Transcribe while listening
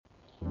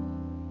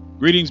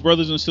Greetings,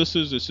 brothers and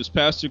sisters. This is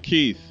Pastor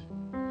Keith,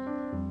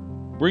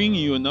 bringing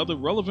you another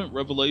relevant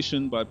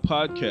revelation by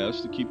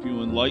podcast to keep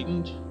you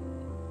enlightened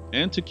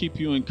and to keep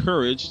you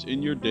encouraged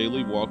in your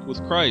daily walk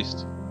with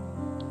Christ.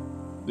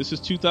 This is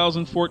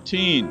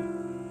 2014,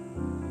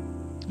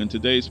 and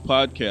today's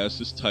podcast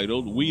is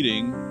titled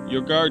Weeding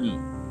Your Garden.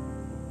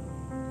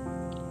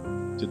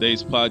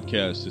 Today's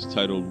podcast is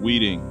titled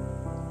Weeding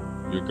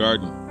Your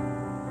Garden.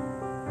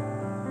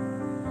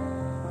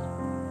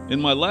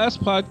 In my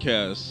last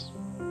podcast,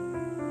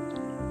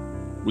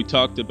 we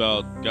talked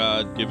about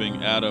God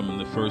giving Adam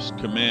the first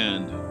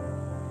command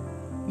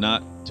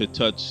not to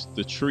touch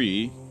the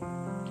tree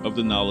of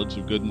the knowledge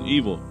of good and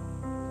evil.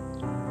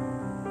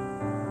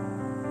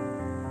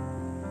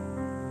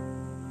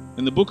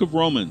 In the book of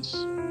Romans,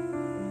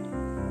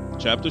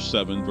 chapter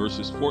 7,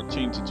 verses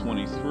 14 to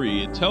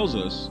 23, it tells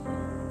us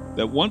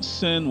that once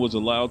sin was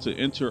allowed to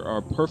enter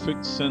our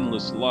perfect,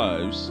 sinless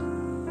lives,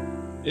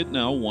 it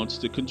now wants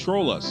to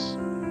control us.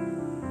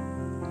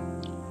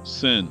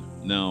 Sin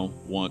now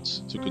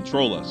wants to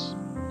control us.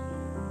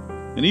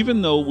 And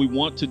even though we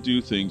want to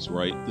do things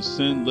right, the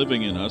sin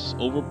living in us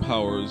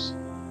overpowers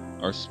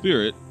our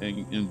spirit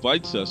and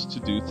invites us to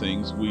do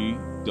things we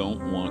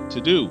don't want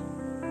to do.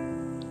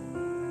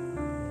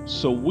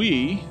 So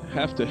we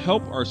have to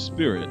help our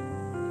spirit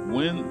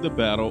win the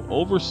battle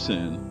over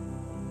sin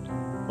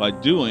by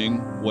doing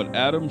what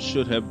Adam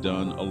should have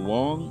done a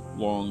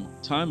long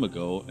time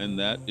ago, and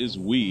that is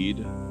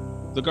weed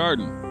the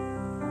garden.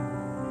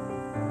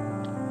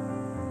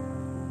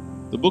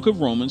 The book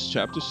of Romans,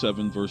 chapter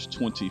 7, verse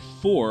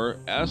 24,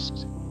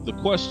 asks the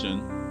question,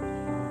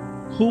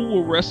 who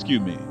will rescue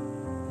me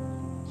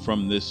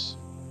from this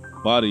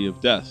body of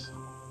death?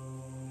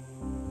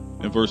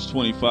 And verse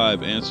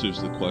 25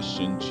 answers the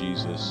question,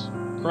 Jesus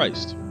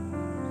Christ.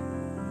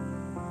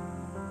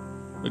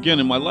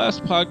 Again, in my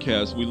last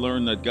podcast, we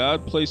learned that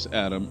God placed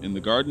Adam in the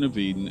Garden of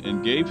Eden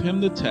and gave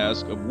him the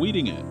task of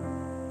weeding it.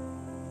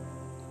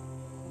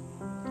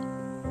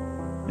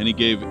 And he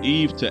gave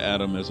Eve to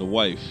Adam as a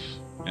wife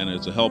and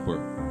as a helper.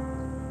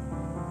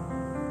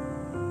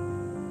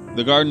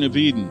 The Garden of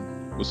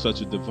Eden was such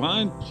a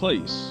divine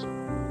place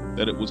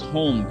that it was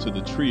home to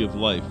the tree of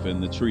life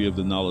and the tree of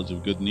the knowledge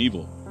of good and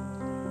evil.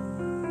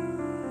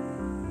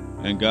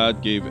 And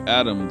God gave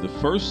Adam the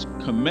first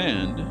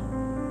command: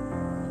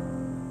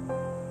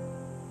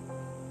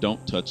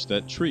 don't touch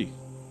that tree.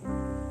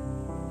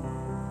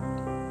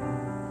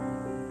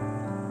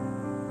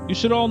 You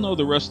should all know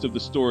the rest of the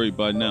story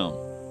by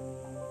now.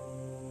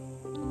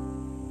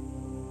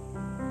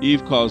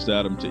 Eve caused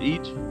Adam to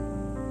eat,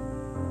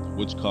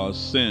 which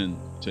caused sin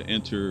to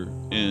enter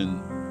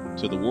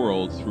into the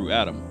world through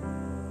Adam.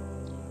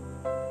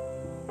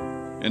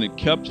 And it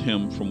kept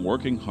him from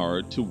working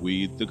hard to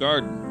weed the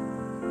garden.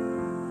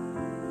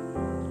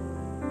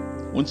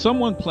 When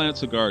someone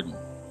plants a garden,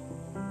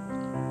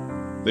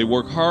 they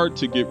work hard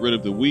to get rid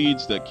of the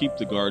weeds that keep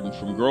the garden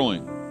from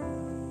growing.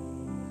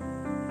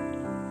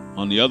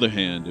 On the other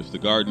hand, if the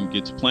garden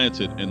gets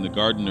planted and the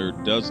gardener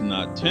does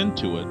not tend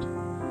to it,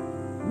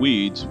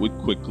 weeds would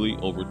quickly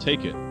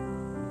overtake it.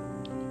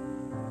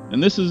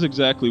 And this is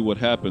exactly what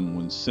happened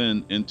when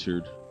sin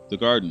entered the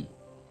garden.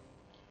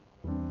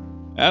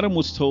 Adam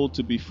was told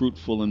to be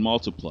fruitful and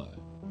multiply.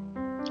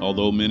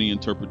 Although many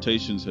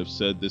interpretations have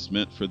said this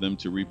meant for them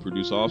to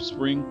reproduce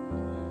offspring,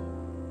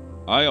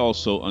 I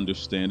also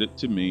understand it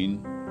to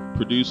mean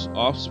produce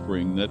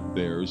offspring that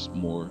bears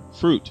more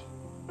fruit.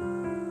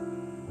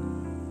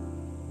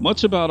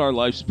 Much about our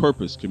life's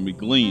purpose can be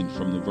gleaned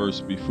from the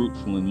verse, be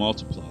fruitful and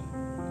multiply.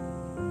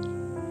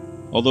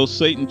 Although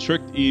Satan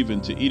tricked Eve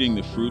into eating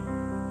the fruit,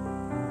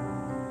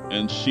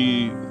 and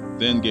she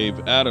then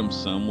gave Adam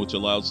some, which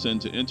allowed sin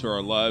to enter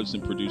our lives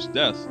and produce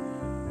death,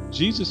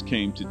 Jesus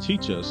came to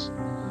teach us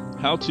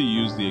how to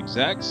use the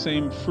exact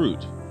same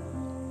fruit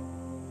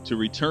to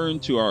return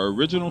to our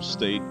original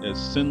state as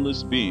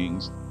sinless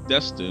beings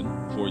destined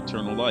for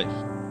eternal life.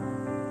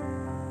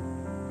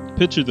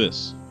 Picture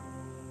this.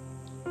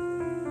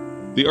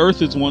 The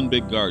earth is one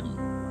big garden,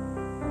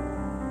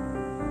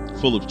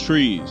 full of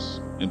trees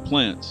and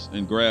plants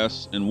and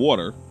grass and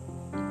water,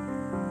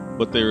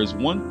 but there is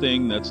one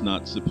thing that's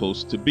not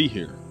supposed to be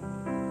here: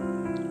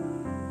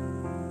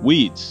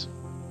 weeds.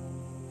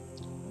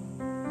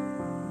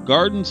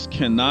 Gardens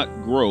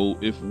cannot grow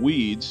if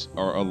weeds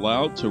are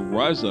allowed to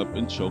rise up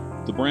and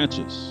choke the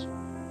branches.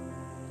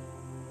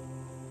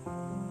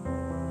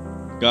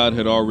 God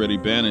had already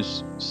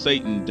banished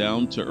Satan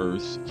down to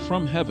earth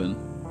from heaven,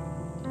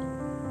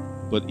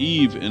 but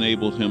Eve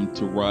enabled him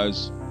to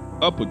rise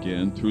up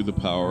again through the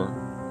power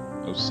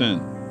of sin.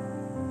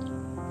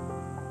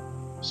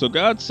 So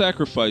God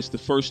sacrificed the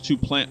first two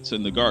plants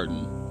in the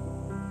garden,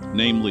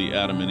 namely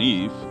Adam and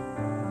Eve,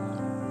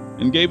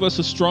 and gave us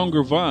a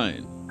stronger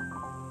vine,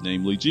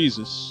 namely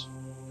Jesus,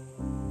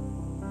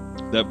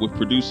 that would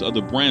produce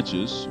other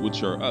branches,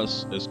 which are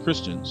us as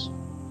Christians,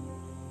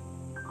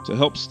 to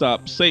help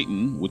stop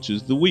Satan, which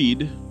is the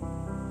weed,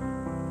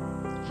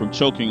 from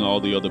choking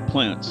all the other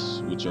plants,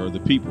 which are the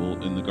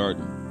people in the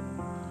garden.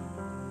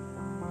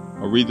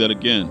 I'll read that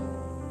again.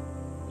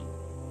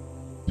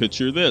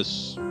 Picture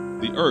this,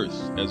 the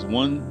earth as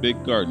one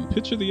big garden.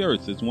 Picture the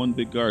earth as one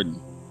big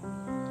garden.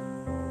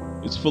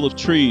 It's full of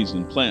trees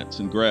and plants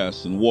and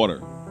grass and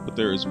water, but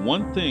there is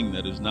one thing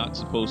that is not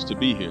supposed to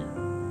be here,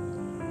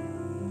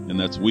 and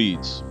that's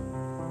weeds.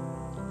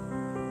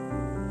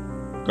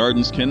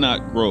 Gardens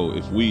cannot grow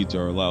if weeds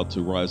are allowed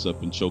to rise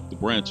up and choke the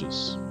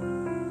branches.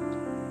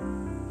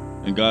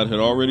 And God had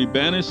already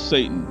banished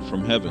Satan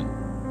from heaven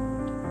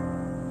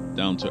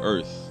down to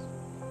earth.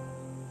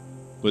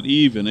 But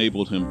Eve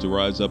enabled him to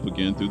rise up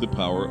again through the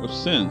power of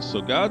sin.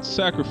 So God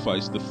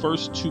sacrificed the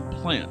first two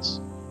plants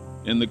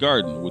in the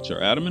garden, which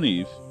are Adam and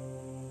Eve.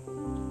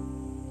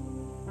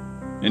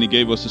 And he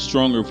gave us a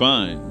stronger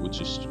vine,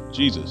 which is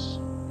Jesus,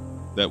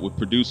 that would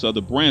produce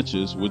other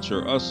branches, which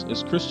are us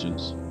as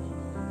Christians,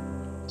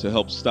 to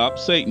help stop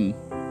Satan,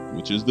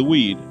 which is the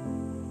weed,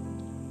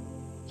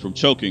 from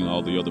choking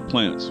all the other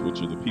plants,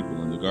 which are the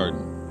people in the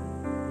garden.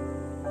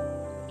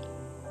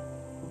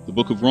 The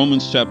book of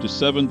Romans chapter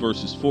 7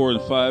 verses 4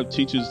 and 5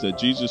 teaches that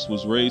Jesus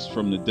was raised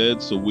from the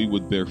dead so we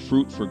would bear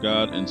fruit for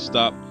God and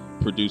stop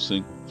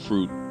producing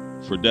fruit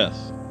for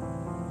death.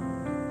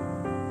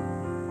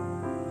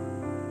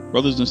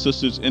 Brothers and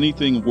sisters,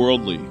 anything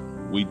worldly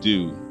we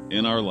do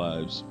in our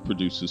lives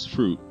produces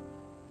fruit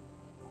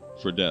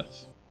for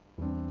death.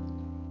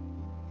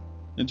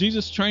 And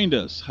Jesus trained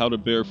us how to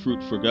bear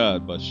fruit for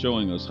God by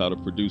showing us how to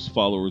produce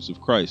followers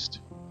of Christ.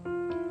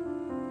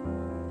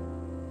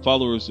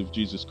 Followers of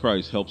Jesus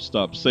Christ help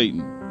stop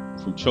Satan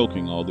from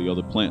choking all the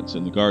other plants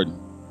in the garden.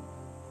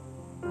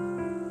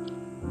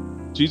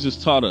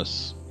 Jesus taught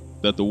us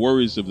that the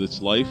worries of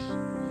this life,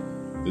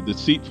 the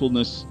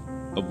deceitfulness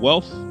of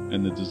wealth,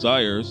 and the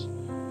desires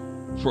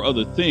for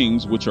other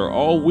things, which are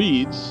all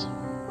weeds,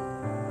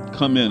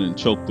 come in and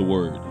choke the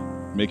word,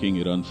 making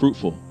it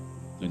unfruitful.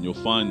 And you'll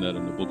find that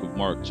in the book of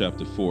Mark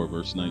chapter 4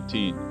 verse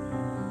 19.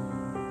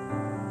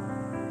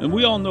 And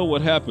we all know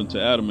what happened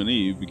to Adam and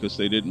Eve because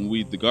they didn't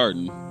weed the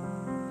garden.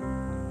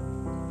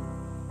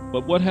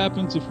 But what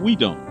happens if we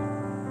don't?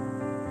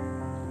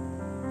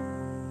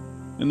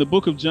 In the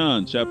book of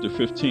John chapter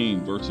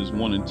 15 verses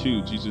 1 and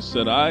 2, Jesus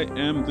said, "I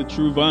am the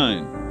true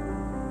vine,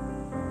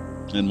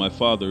 and my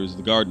Father is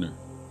the gardener.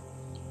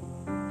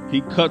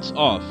 He cuts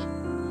off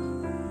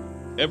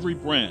every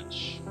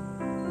branch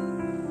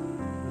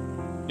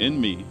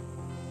in me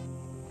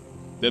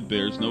that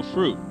bears no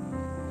fruit,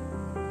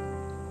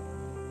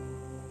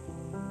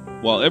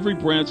 while every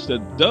branch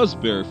that does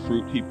bear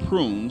fruit he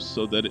prunes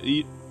so that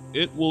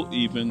it will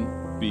even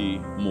be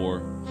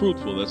more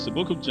fruitful." That's the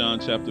book of John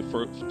chapter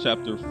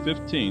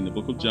 15. The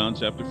book of John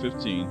chapter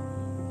 15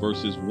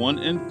 verses 1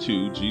 and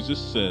 2. Jesus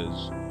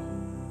says,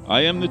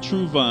 "I am the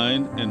true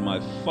vine, and my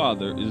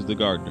Father is the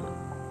gardener.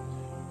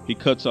 He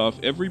cuts off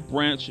every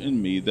branch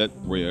in me that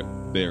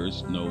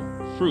bears no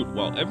fruit,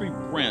 while every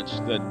branch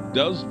that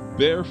does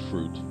bear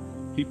fruit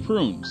he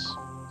prunes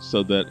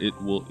so that it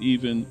will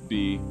even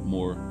be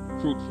more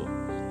fruitful."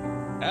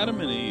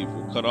 Adam and Eve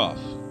were cut off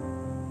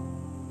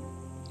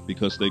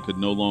because they could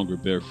no longer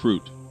bear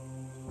fruit.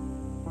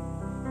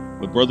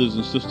 But brothers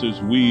and sisters,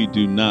 we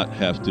do not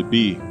have to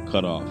be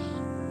cut off.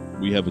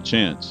 We have a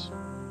chance.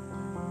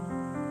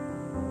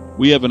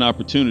 We have an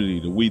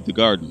opportunity to weed the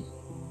garden.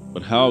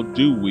 But how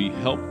do we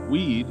help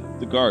weed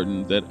the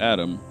garden that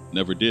Adam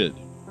never did?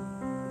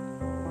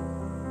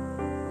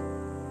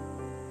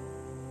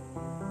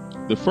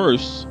 The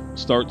first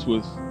starts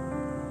with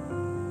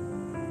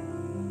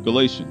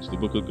Galatians, the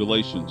book of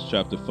Galatians,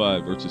 chapter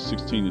 5, verses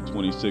 16 to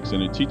 26,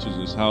 and it teaches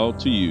us how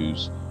to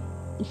use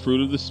the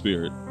fruit of the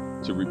Spirit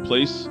to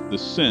replace the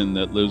sin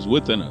that lives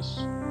within us.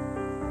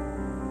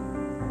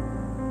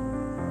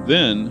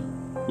 Then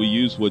we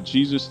use what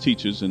Jesus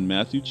teaches in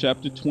Matthew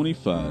chapter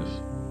 25,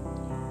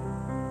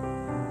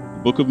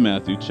 the book of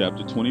Matthew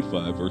chapter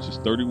 25, verses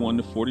 31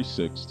 to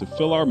 46, to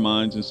fill our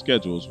minds and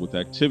schedules with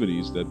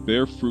activities that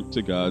bear fruit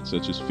to God,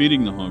 such as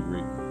feeding the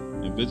hungry,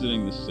 and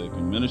visiting the sick,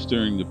 and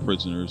ministering to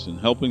prisoners, and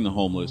helping the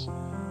homeless,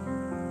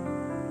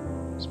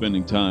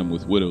 spending time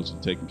with widows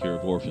and taking care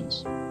of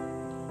orphans.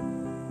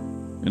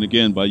 And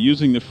again, by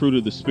using the fruit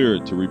of the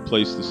Spirit to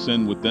replace the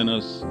sin within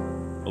us,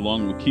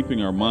 along with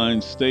keeping our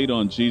minds stayed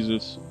on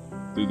Jesus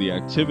through the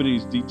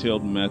activities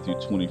detailed in Matthew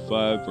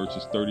 25,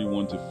 verses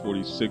 31 to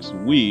 46,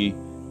 we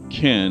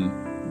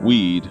can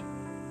weed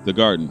the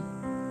garden.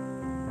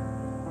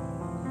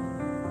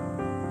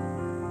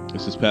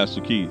 This is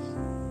Pastor Keith,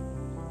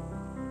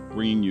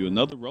 bringing you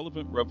another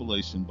relevant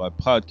revelation by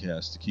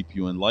podcast to keep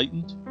you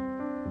enlightened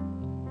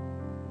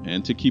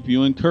and to keep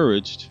you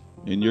encouraged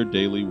in your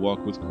daily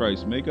walk with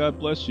Christ. May God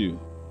bless you,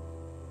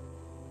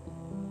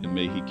 and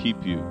may He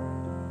keep you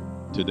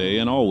today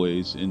and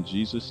always, in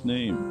Jesus'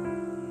 name.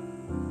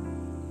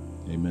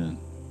 Amen.